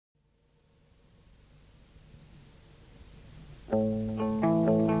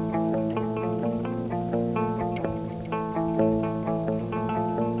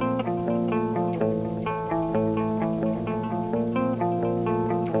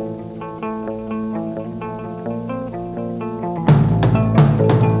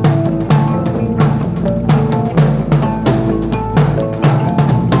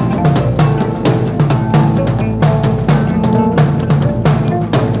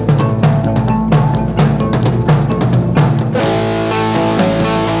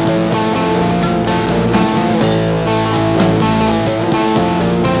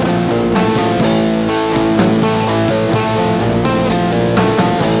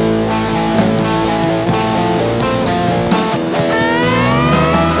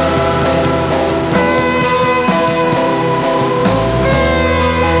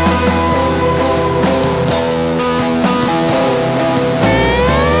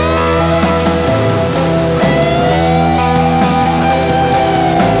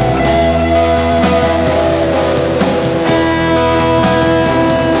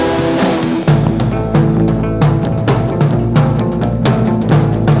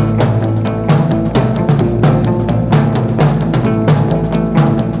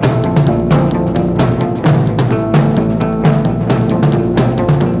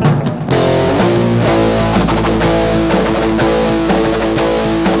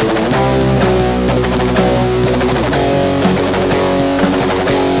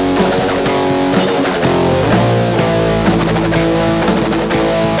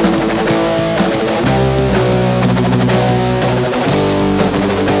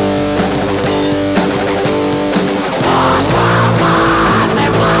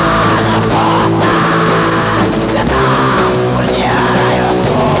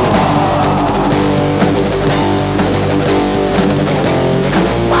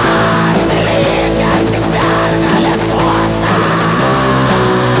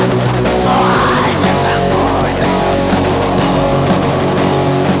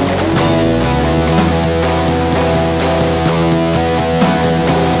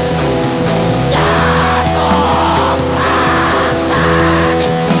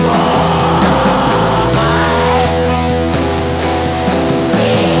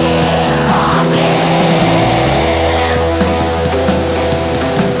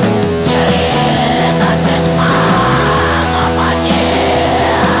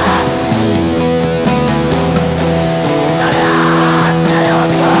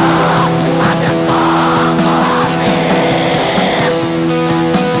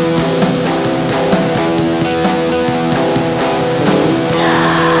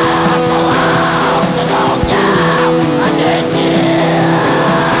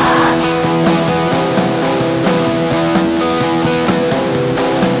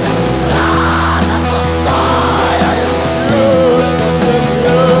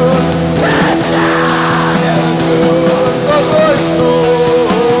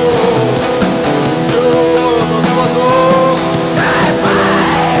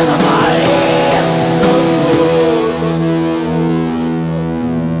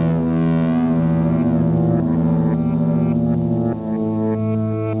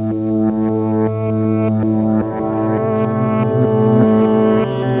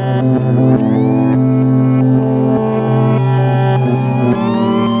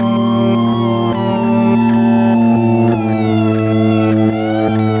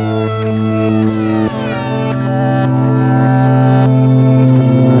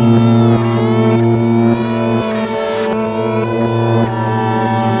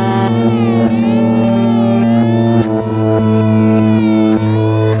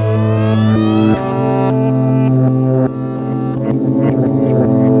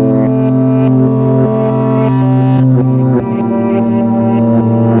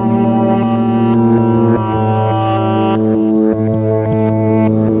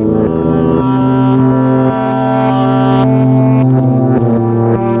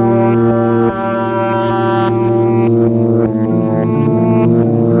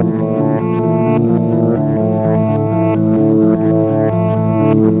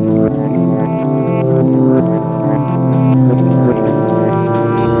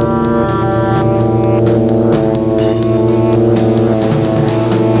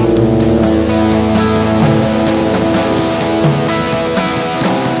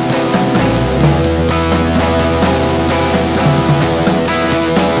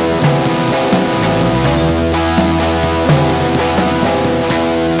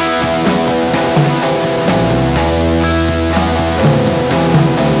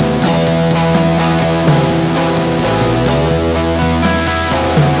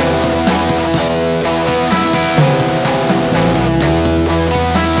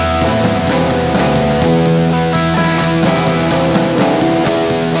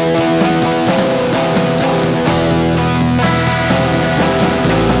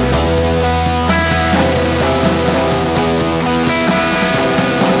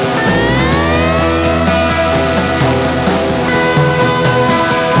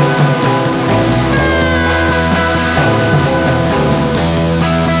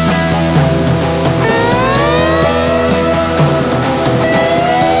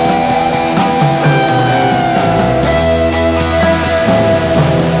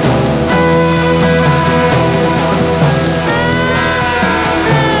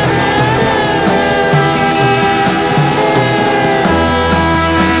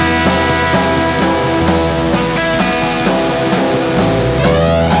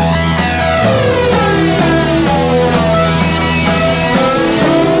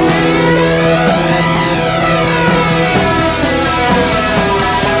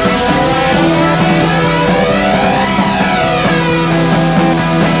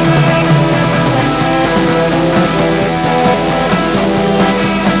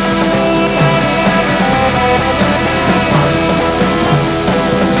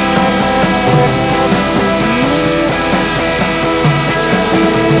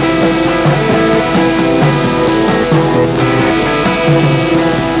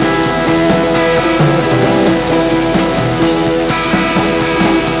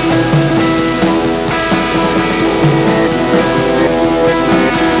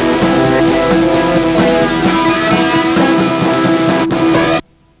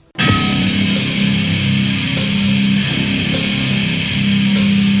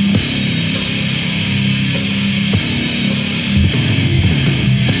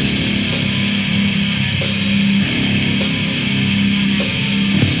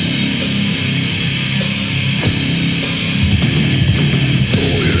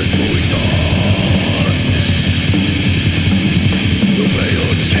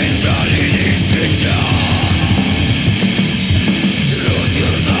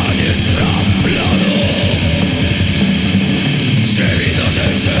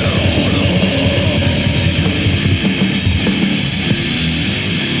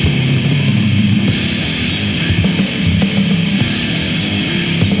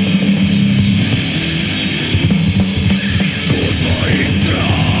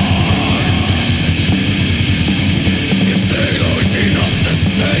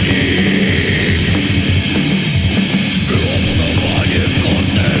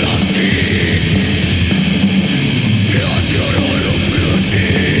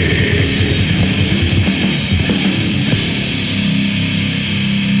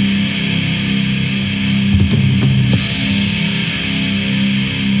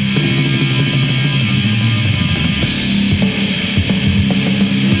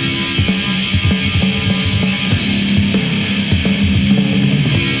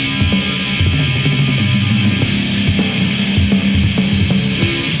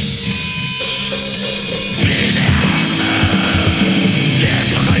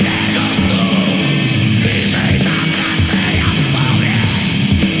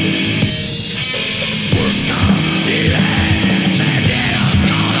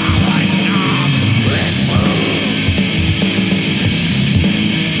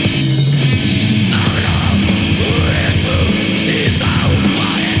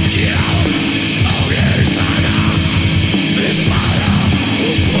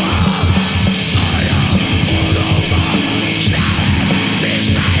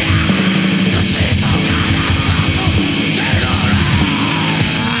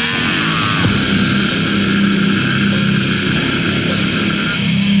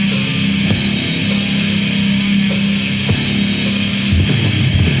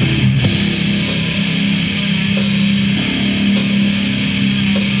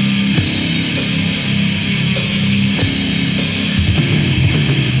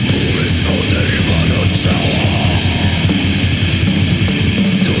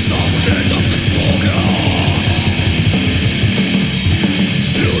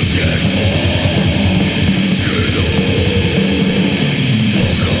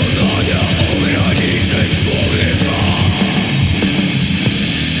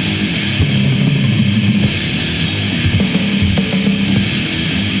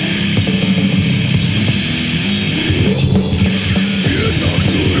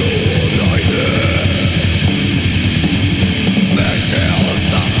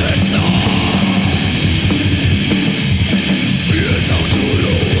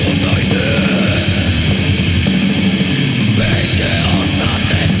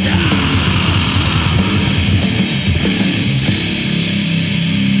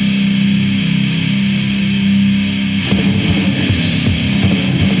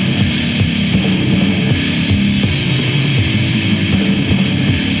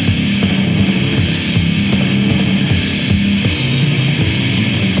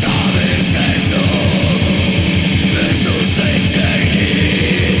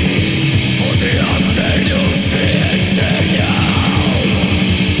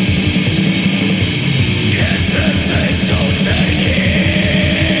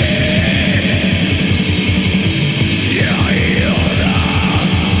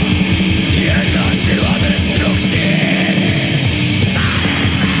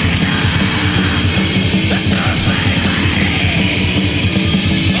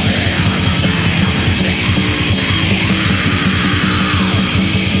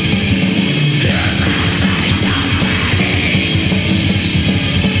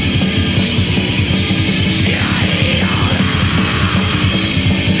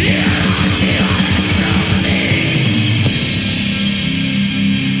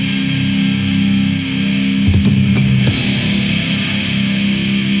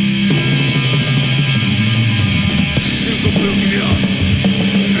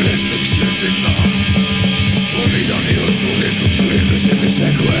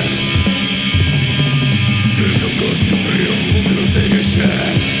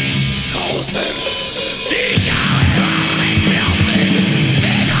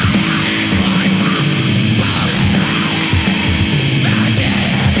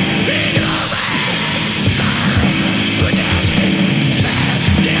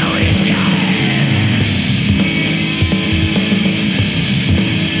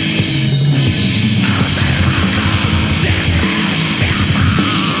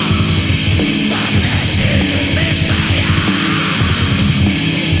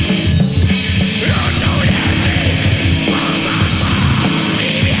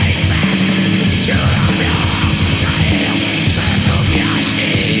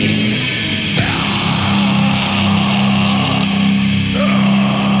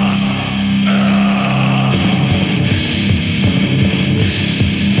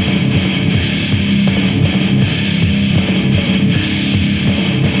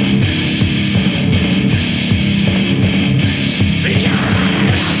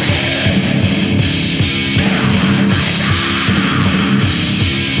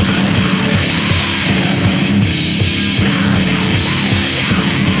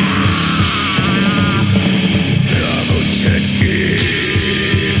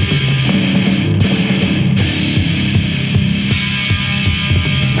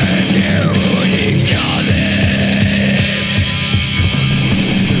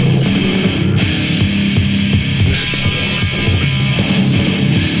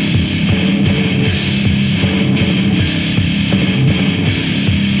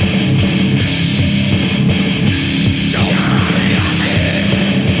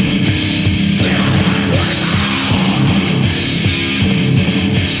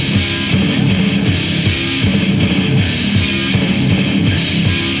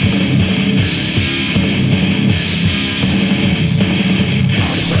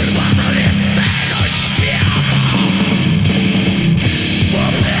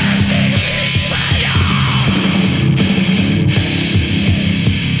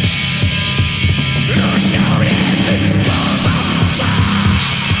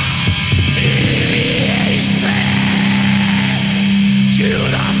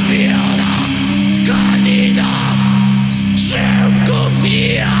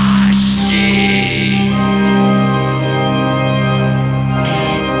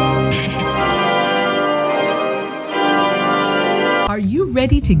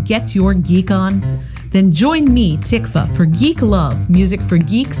Ready to get your geek on? Then join me, Tikva, for Geek Love, music for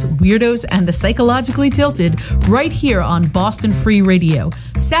geeks, weirdos, and the psychologically tilted, right here on Boston Free Radio,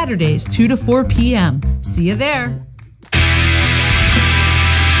 Saturdays 2 to 4 p.m. See you there.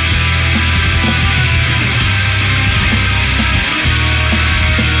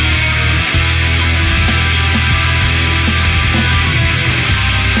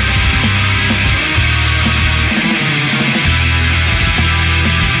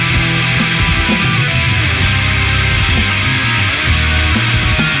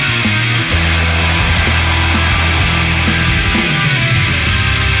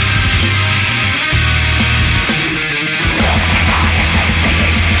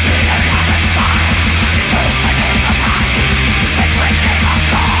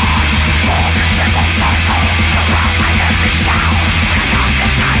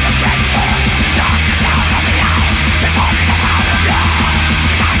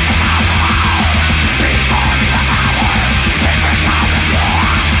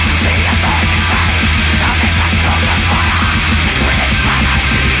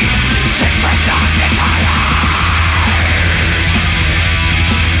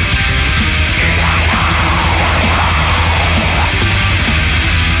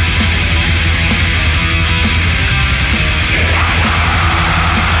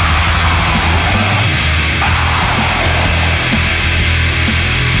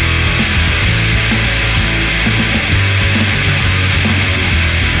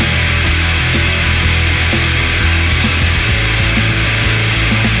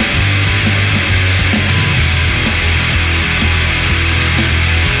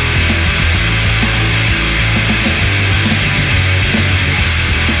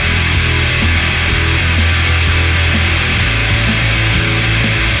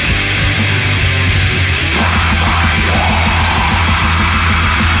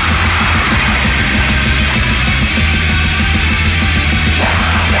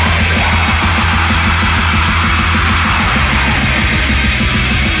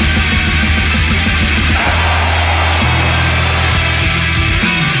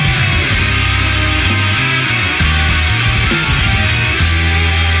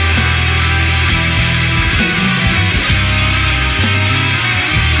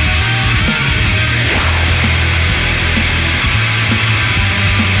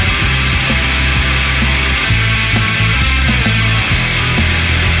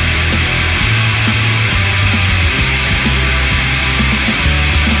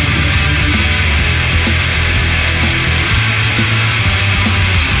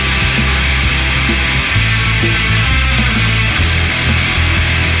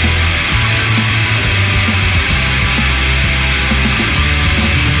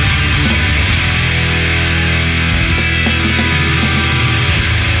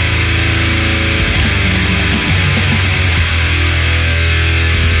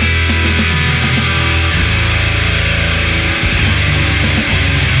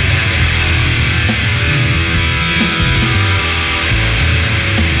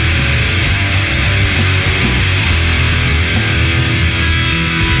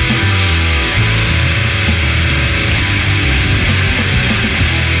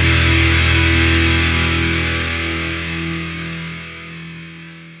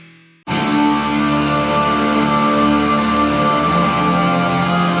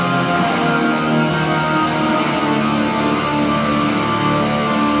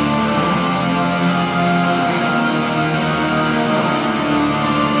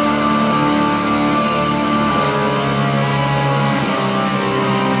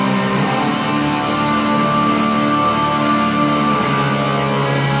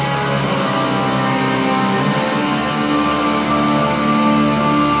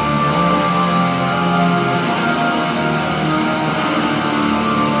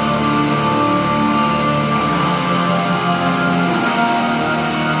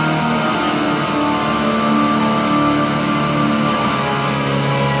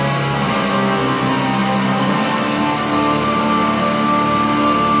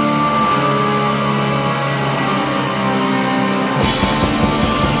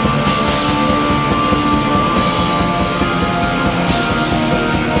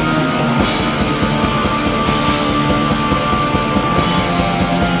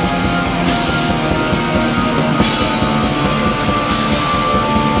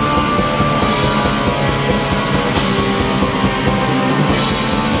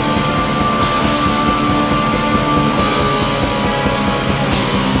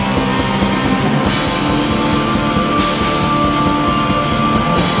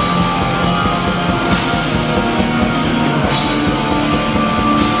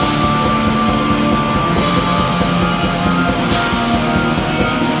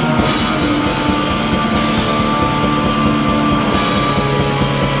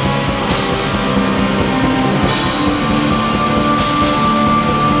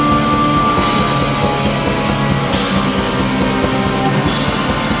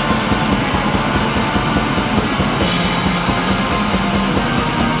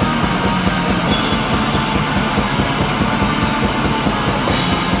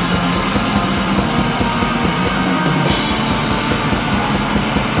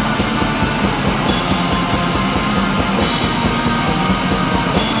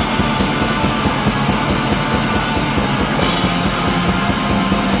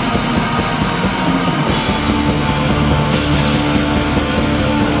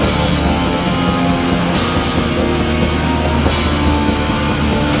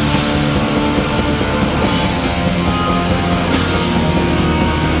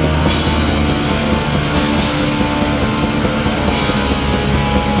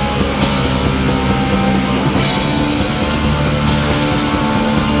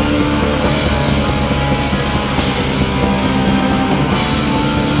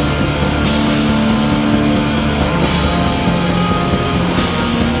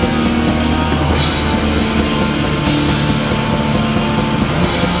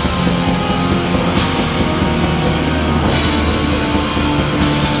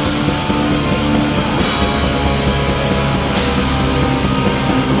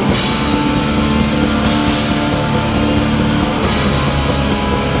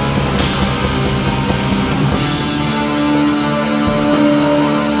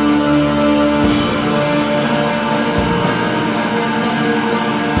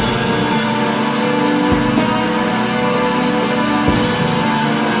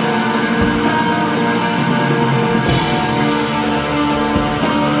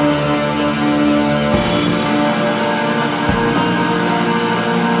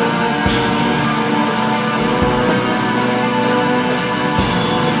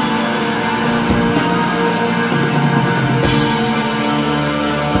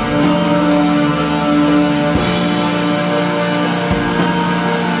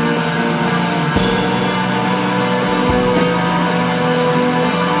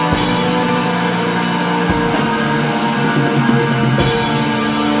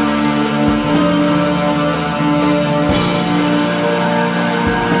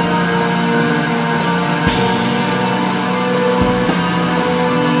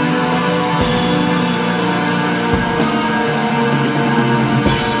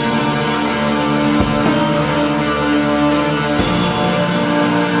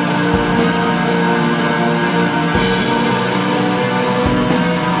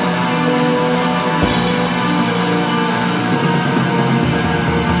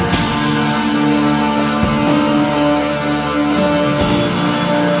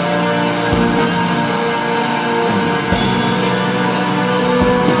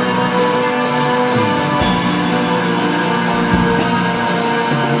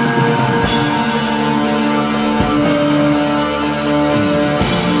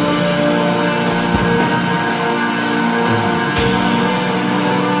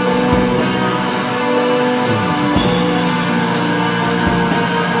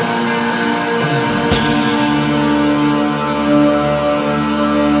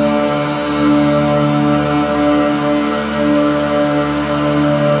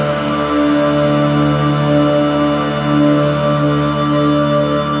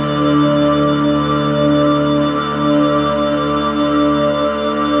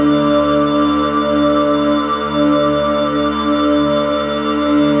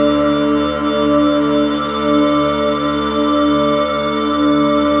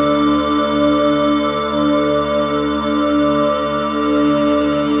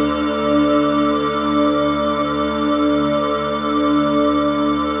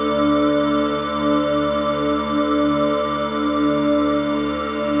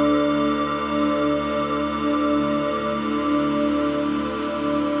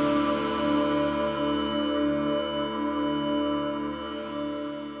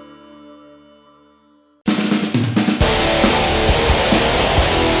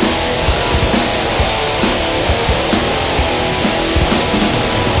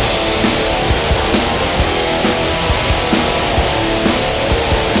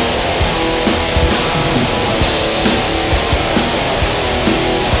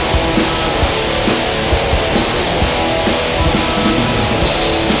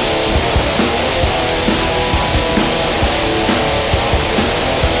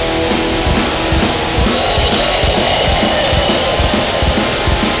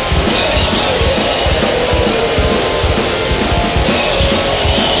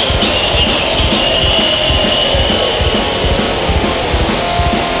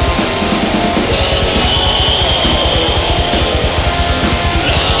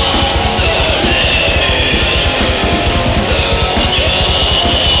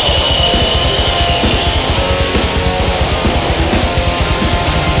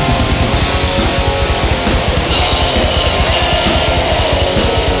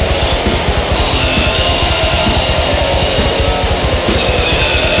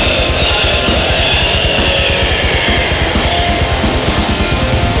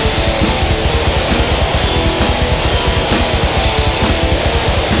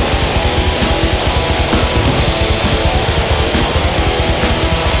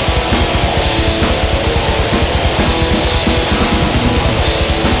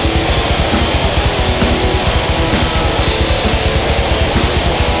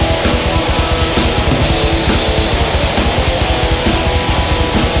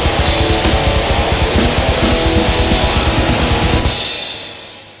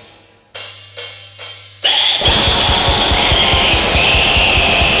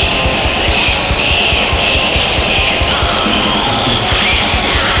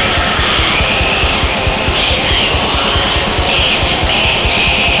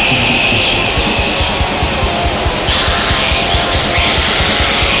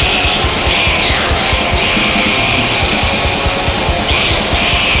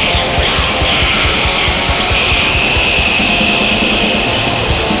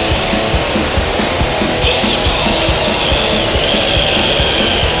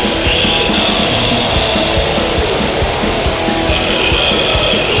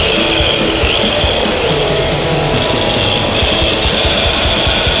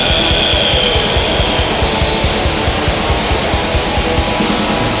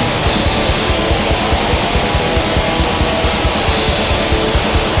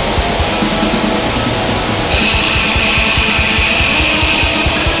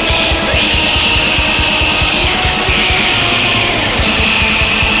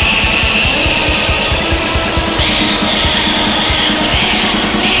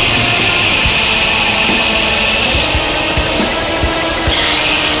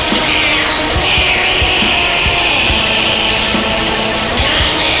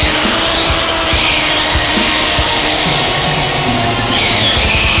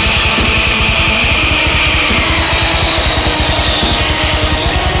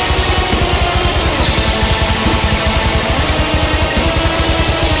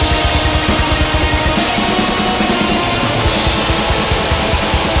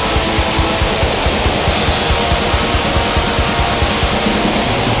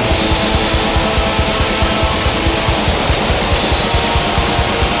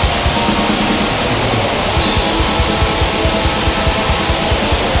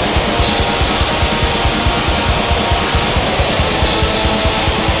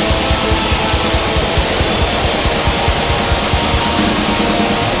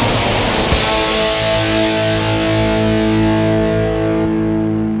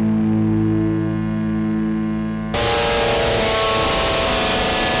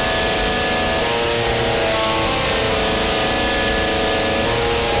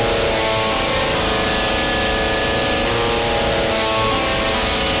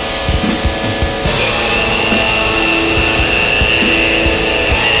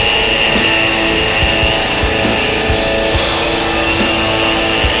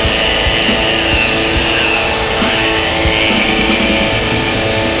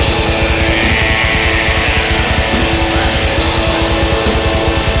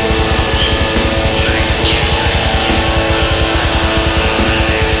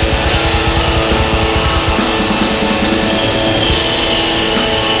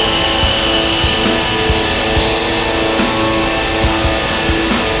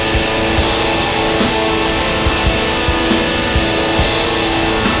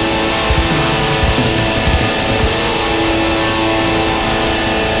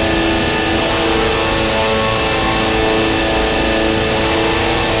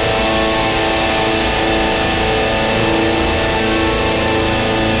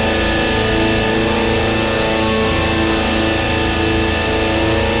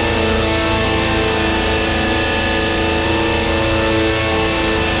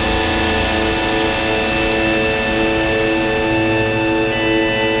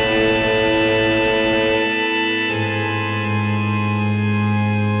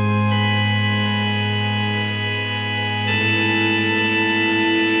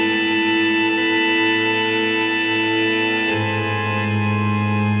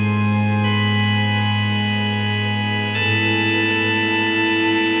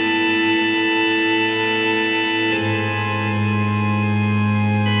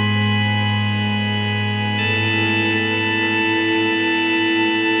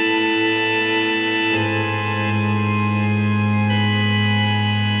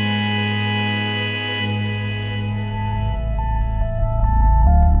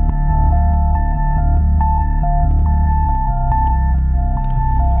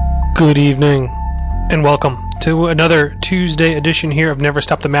 Good evening, and welcome to another Tuesday edition here of Never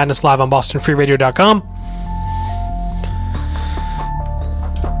Stop the Madness live on BostonFreeRadio.com.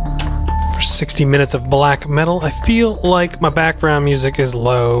 For 60 minutes of black metal. I feel like my background music is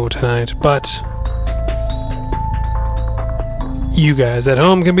low tonight, but you guys at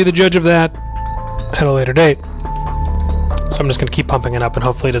home can be the judge of that at a later date. So I'm just going to keep pumping it up, and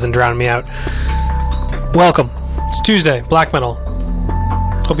hopefully it doesn't drown me out. Welcome. It's Tuesday, black metal.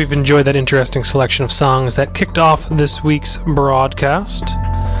 Hope you've enjoyed that interesting selection of songs that kicked off this week's broadcast.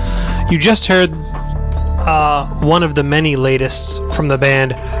 You just heard one of the many latest from the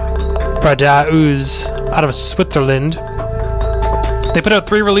band Bradauz out of Switzerland. They put out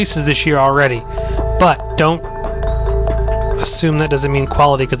 3 releases this year already, but don't assume that doesn't mean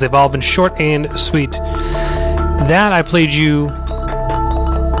quality, because they've all been short and sweet. That I played you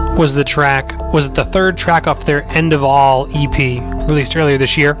was the 3rd track off their End of All EP, released earlier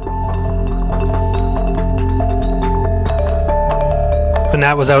this year. And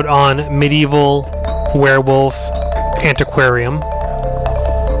that was out on Medieval Werewolf Antiquarium.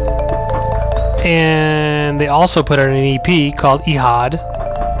 And they also put out an EP called Ihad,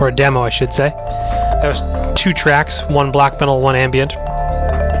 or a demo I should say. That was 2 tracks, 1 black metal, 1 ambient.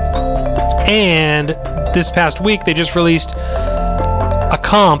 And this past week they just released a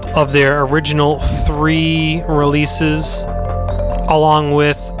comp of their original 3 releases along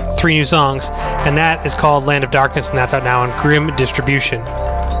with 3 new songs, and that is called Land of Darkness, and that's out now on Grim Distribution.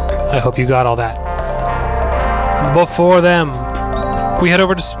 I hope you got all that. Before them, we head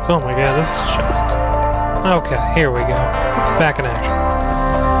over to... Oh my god, this is just... Okay, here we go. Back in action.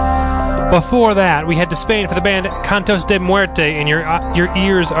 Before that, we head to Spain for the band Cantos de Muerte, and your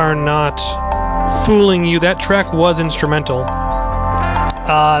ears are not fooling you. That track was instrumental.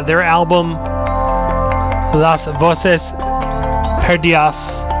 Their album Las Voces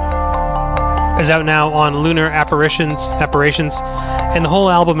Perdidas is out now on Lunar Apparitions, and the whole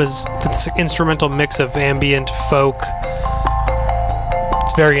album is this instrumental mix of ambient, folk.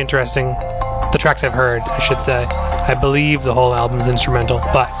 It's very interesting. The tracks I've heard, I should say. I believe the whole album is instrumental,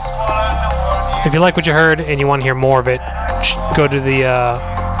 but if you like what you heard and you want to hear more of it, go to the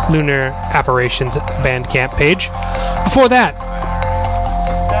Lunar Apparitions Bandcamp page. Before that,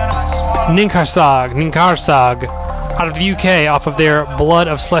 Ninkarsag, out of the UK, off of their Blood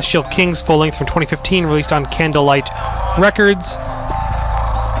of Celestial Kings full length from 2015, released on Candlelight Records.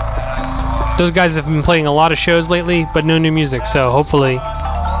 Those guys have been playing a lot of shows lately, but no new music, so hopefully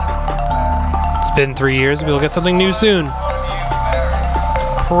it's been 3 years, we'll get something new soon.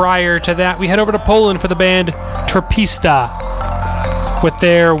 Prior to that, we head over to Poland for the band Turpista, with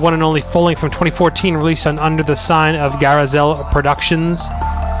their one and only full length from 2014, released on Under the Sign of Garazel Productions.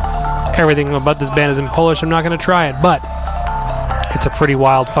 Everything about this band is in Polish. I'm not going to try it, but it's a pretty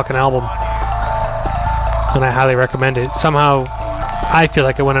wild fucking album, and I highly recommend it. Somehow, I feel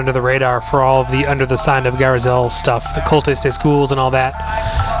like it went under the radar for all of the Under the Sign of Garazel stuff, the Cultist des Schools and all that.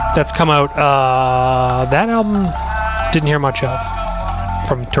 That's come out. That album didn't hear much of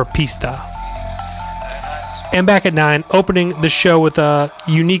from Turpista. And back at 9, opening the show with a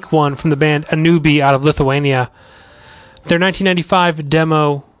unique one from the band Anubi out of Lithuania. Their 1995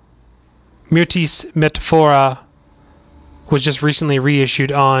 demo Mirtis Metaphora was just recently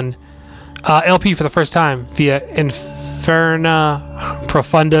reissued on LP for the first time via Inferna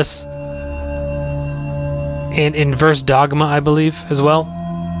Profundus and Inverse Dogma, I believe, as well.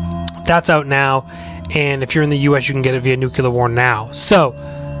 That's out now, and if you're in the US, you can get it via Nuclear War now. So,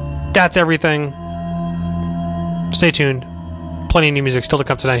 that's everything. Stay tuned. Plenty of new music still to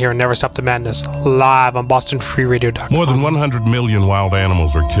come tonight here on Never Stop the Madness, live on BostonFreeRadio.com. More than 100 million wild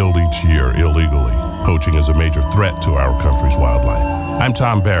animals are killed each year illegally. Poaching is a major threat to our country's wildlife. I'm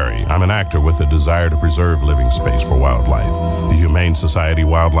Tom Barry. I'm an actor with a desire to preserve living space for wildlife. The Humane Society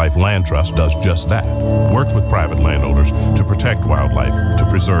Wildlife Land Trust does just that. Works with private landowners to protect wildlife, to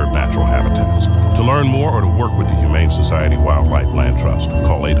preserve natural habitats. To learn more or to work with the Humane Society Wildlife Land Trust,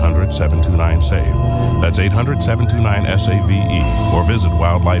 call 800-729-SAVE. That's 800-729-SAVE, or visit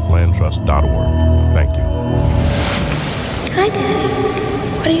wildlifelandtrust.org. Thank you. Hi, Daddy.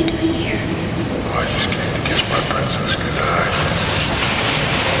 What are you doing here? Oh, I just came to kiss my princess goodnight.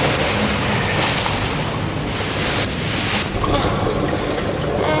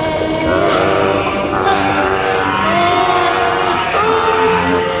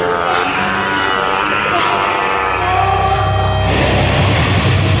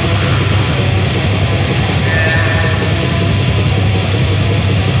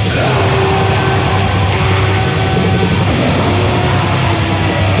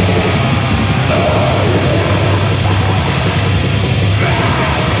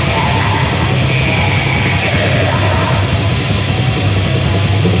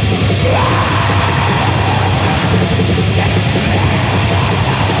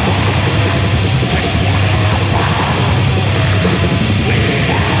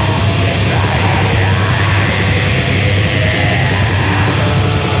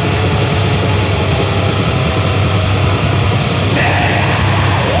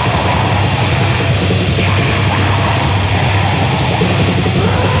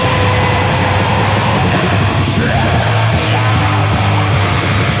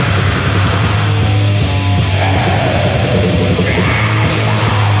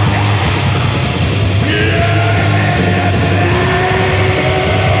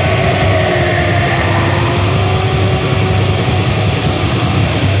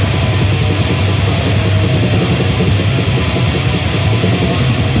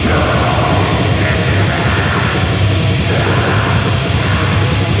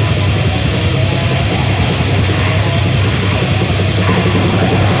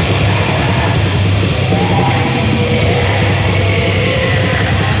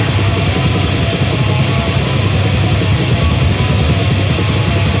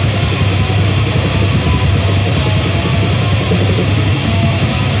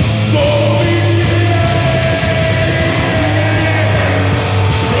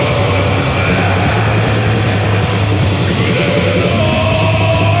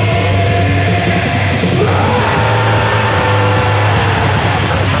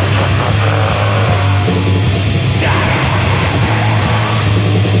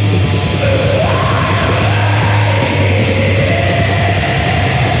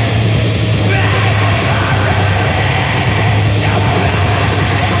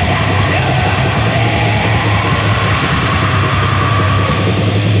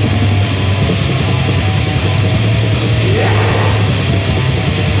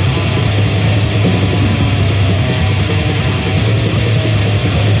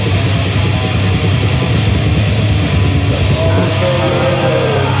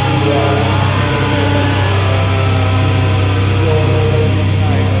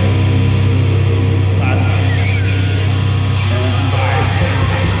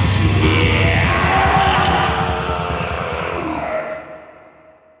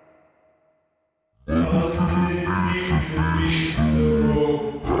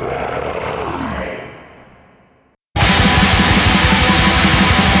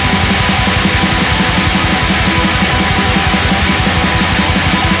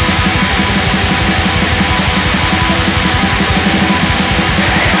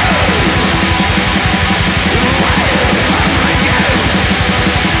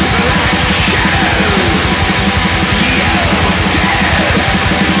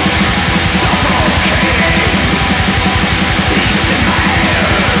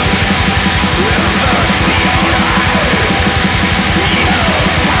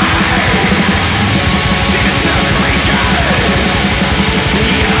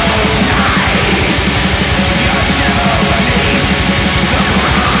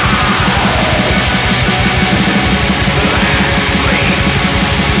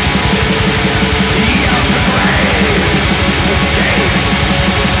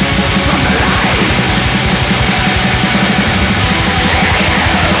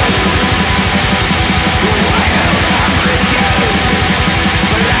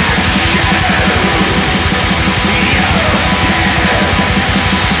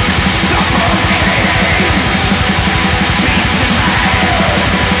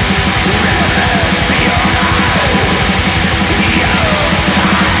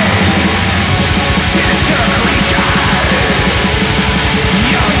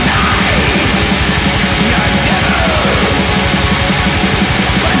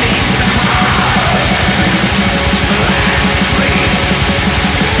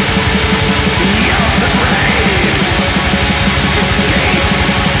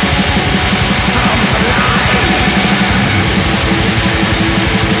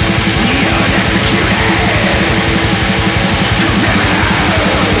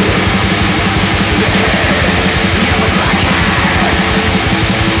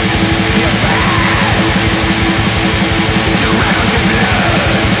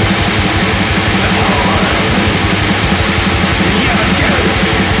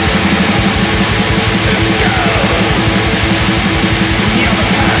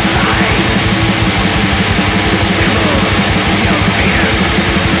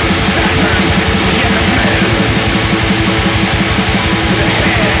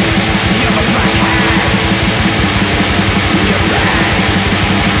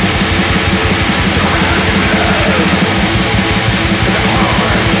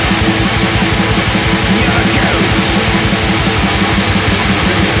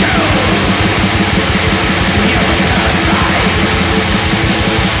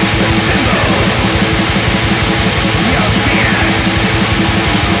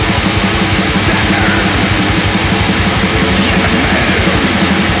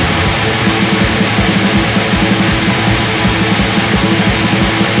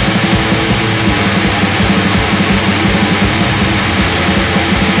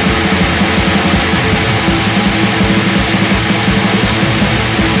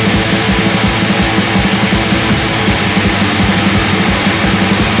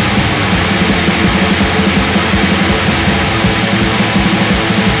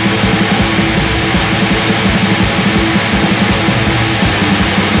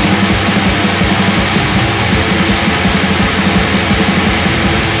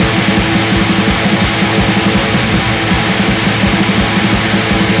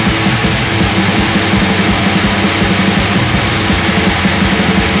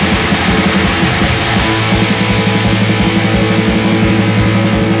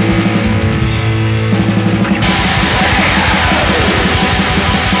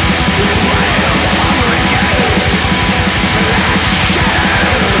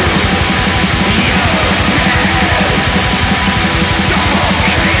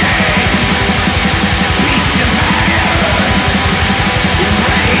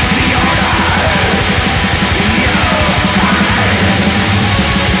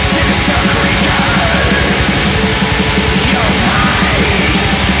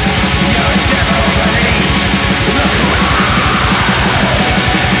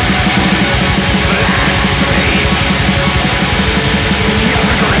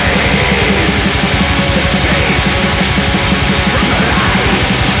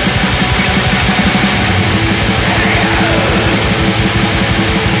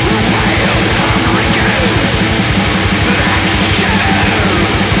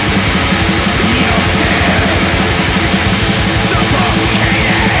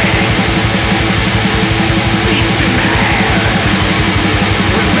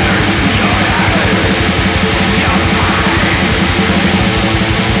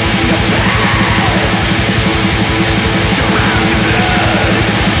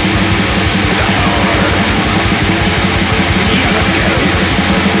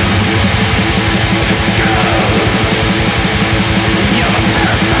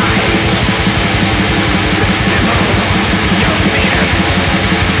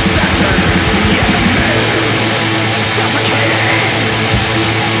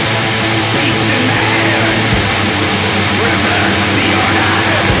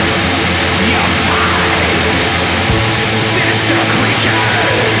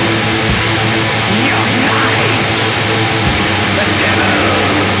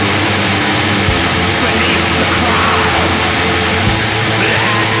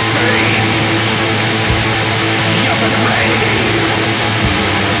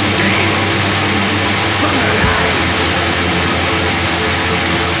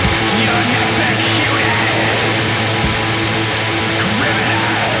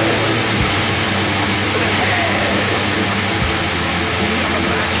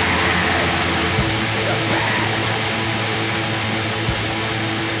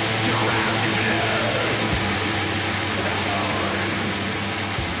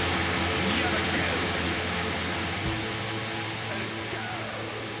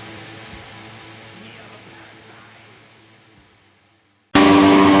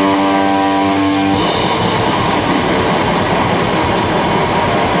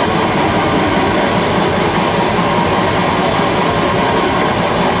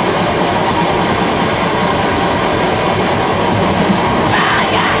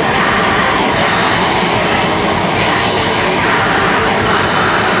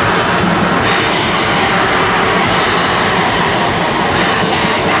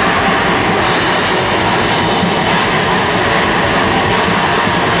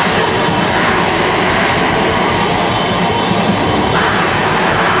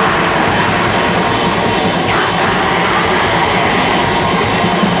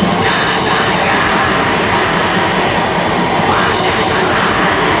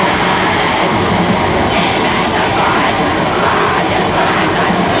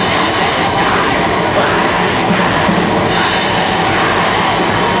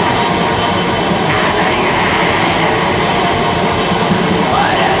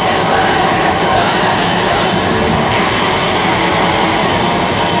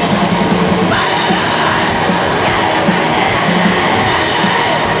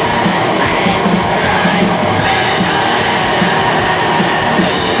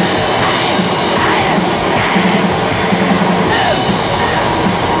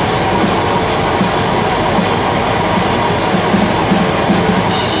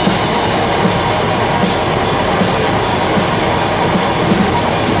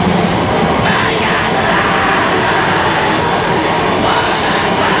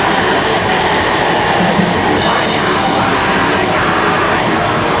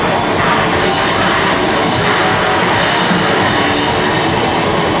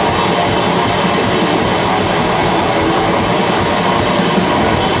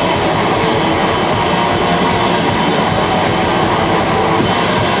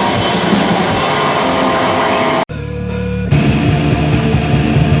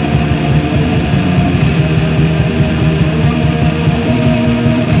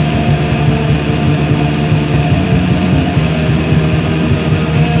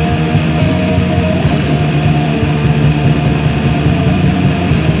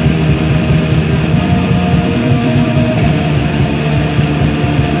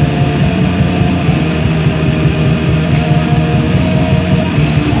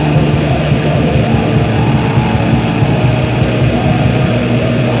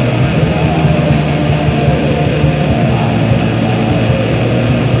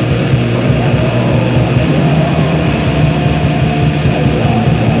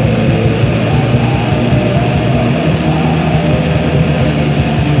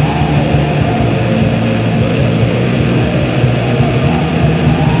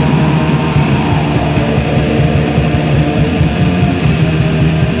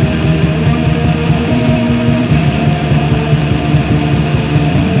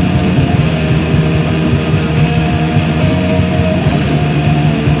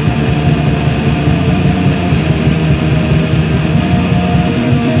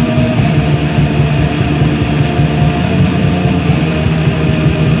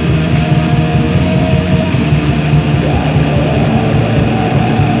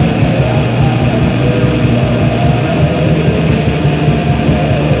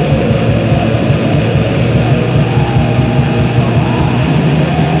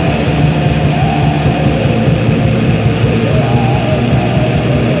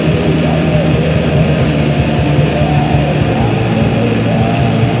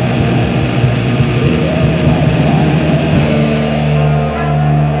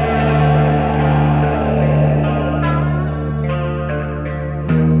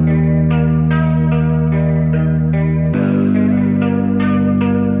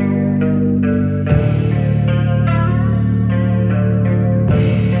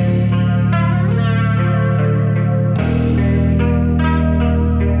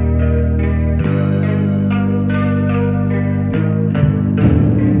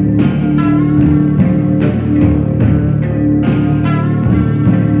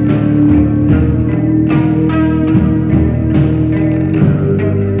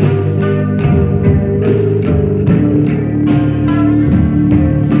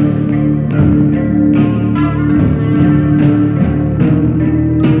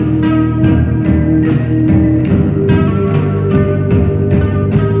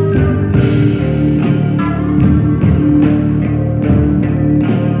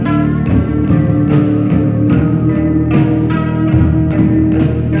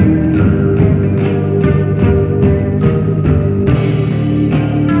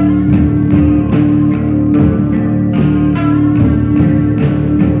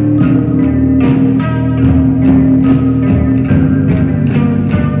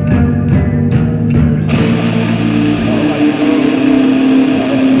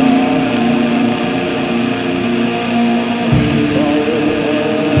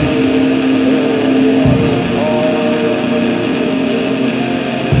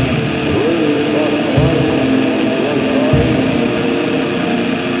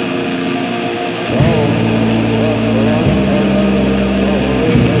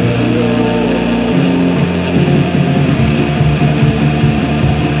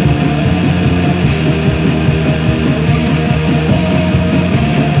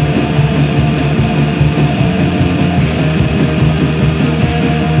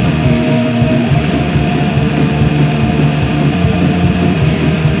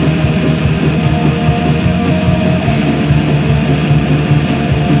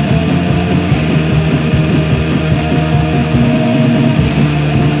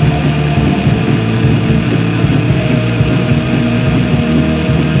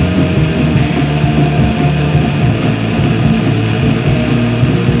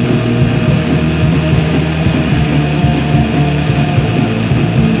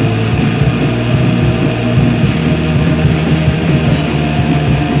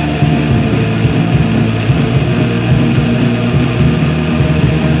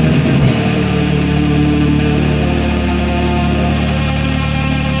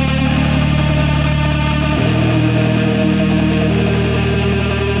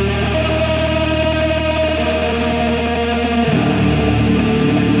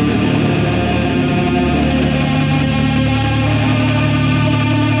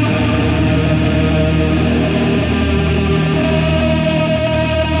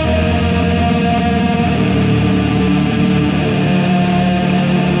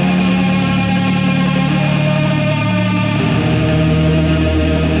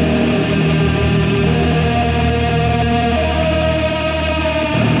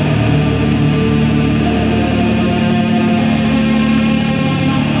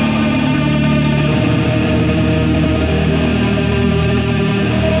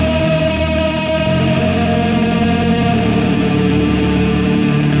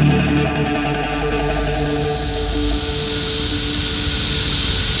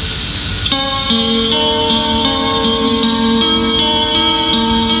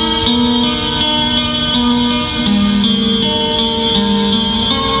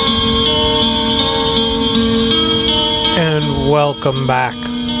 welcome back.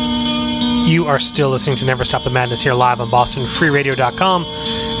 You are still listening to Never Stop the Madness here live on BostonFreeRadio.com.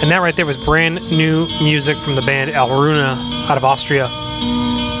 And that right there was brand new music from the band El Runa out of Austria,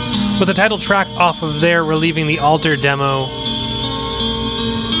 with the title track off of their Relieving the Altar demo,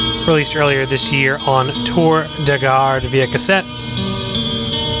 released earlier this year on Tour de Garde via cassette.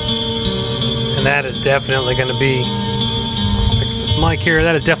 And that is definitely going to be, I'll fix this mic here,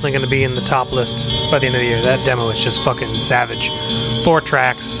 that is definitely going to be in the top list by the end of the year. That demo is just fucking savage. 4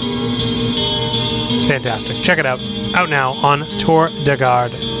 tracks. It's fantastic. Check it out. Out now on Tour de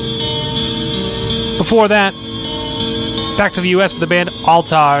Garde. Before that, back to the US for the band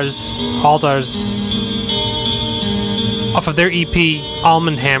Altars. Altars. Off of their EP,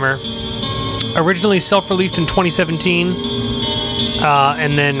 Almond Hammer. Originally self-released in 2017,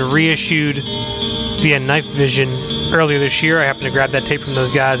 and then reissued via Knife Vision earlier this year. I happened to grab that tape from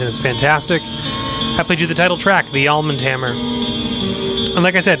those guys, and it's fantastic. I played you the title track, The Almond Hammer. And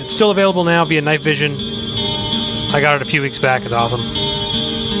like I said, it's still available now via Knife Vision. I got it a few weeks back. It's awesome.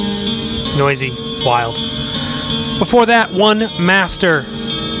 Noisy. Wild. Before that, One Master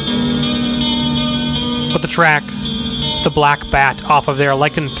with the track The Black Bat off of their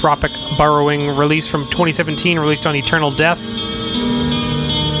Lycanthropic Burrowing release from 2017, released on Eternal Death.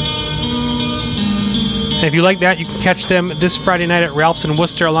 And if you like that, you can catch them this Friday night at Ralph's in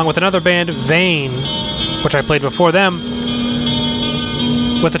Worcester, along with another band, Vane, which I played before them,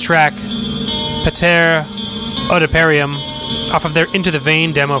 with the track Pater Odiparium off of their Into the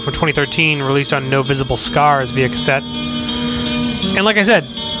Vein demo from 2013, released on No Visible Scars via cassette. And like I said,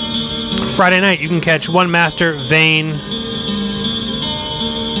 Friday night you can catch One Master, Vane,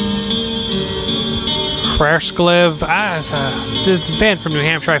 Krersklev. This is a band from New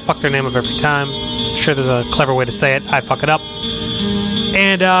Hampshire. I fuck their name up every time. I'm sure there's a clever way to say it. I fuck it up.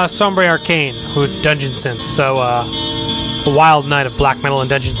 And Sombre Arcane, who Dungeon Synth. So a wild night of black metal and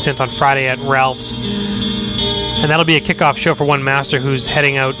Dungeon Synth on Friday at Ralph's. And that'll be a kickoff show for One Master, who's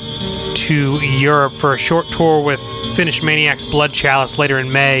heading out to Europe for a short tour with Finnish Maniacs Blood Chalice later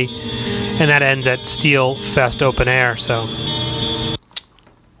in May. And that ends at Steel Fest Open Air, so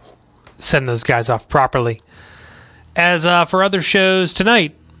send those guys off properly. As for other shows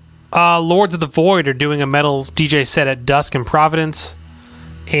tonight, Lords of the Void are doing a metal DJ set at dusk in Providence.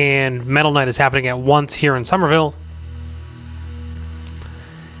 And Metal Night is happening at once here in Somerville.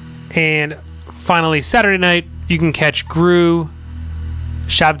 And finally, Saturday night, you can catch Gru,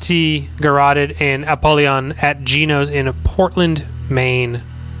 Shabti, Garroted, and Apollyon at Gino's in Portland, Maine.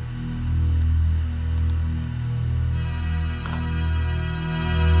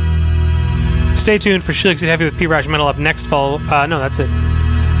 Stay tuned for She Likes It Heavy with P-Raj Metal up next fall. No, that's it.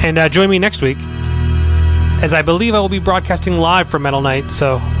 And join me next week, as I believe I will be broadcasting live for Metal Night,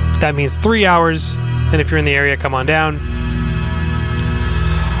 so that means 3 hours. And if you're in the area, come on down.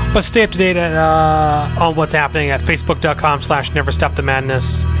 But stay up to date on what's happening at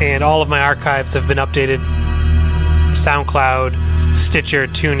facebook.com/NeverStopTheMadness. And all of my archives have been updated. SoundCloud, Stitcher,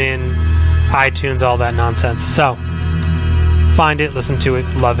 TuneIn, iTunes, all that nonsense. So, find it, listen to it,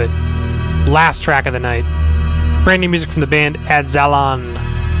 love it. Last track of the night. Brand new music from the band Adzalan.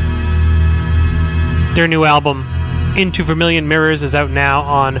 Their new album, Into Vermilion Mirrors, is out now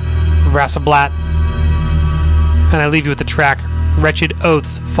on Rasablat. And I leave you with the track Wretched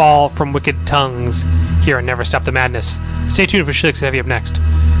Oaths Fall from Wicked Tongues here on Never Stop the Madness. Stay tuned for She Likes It Heavy up next.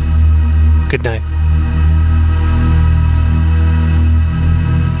 Good night.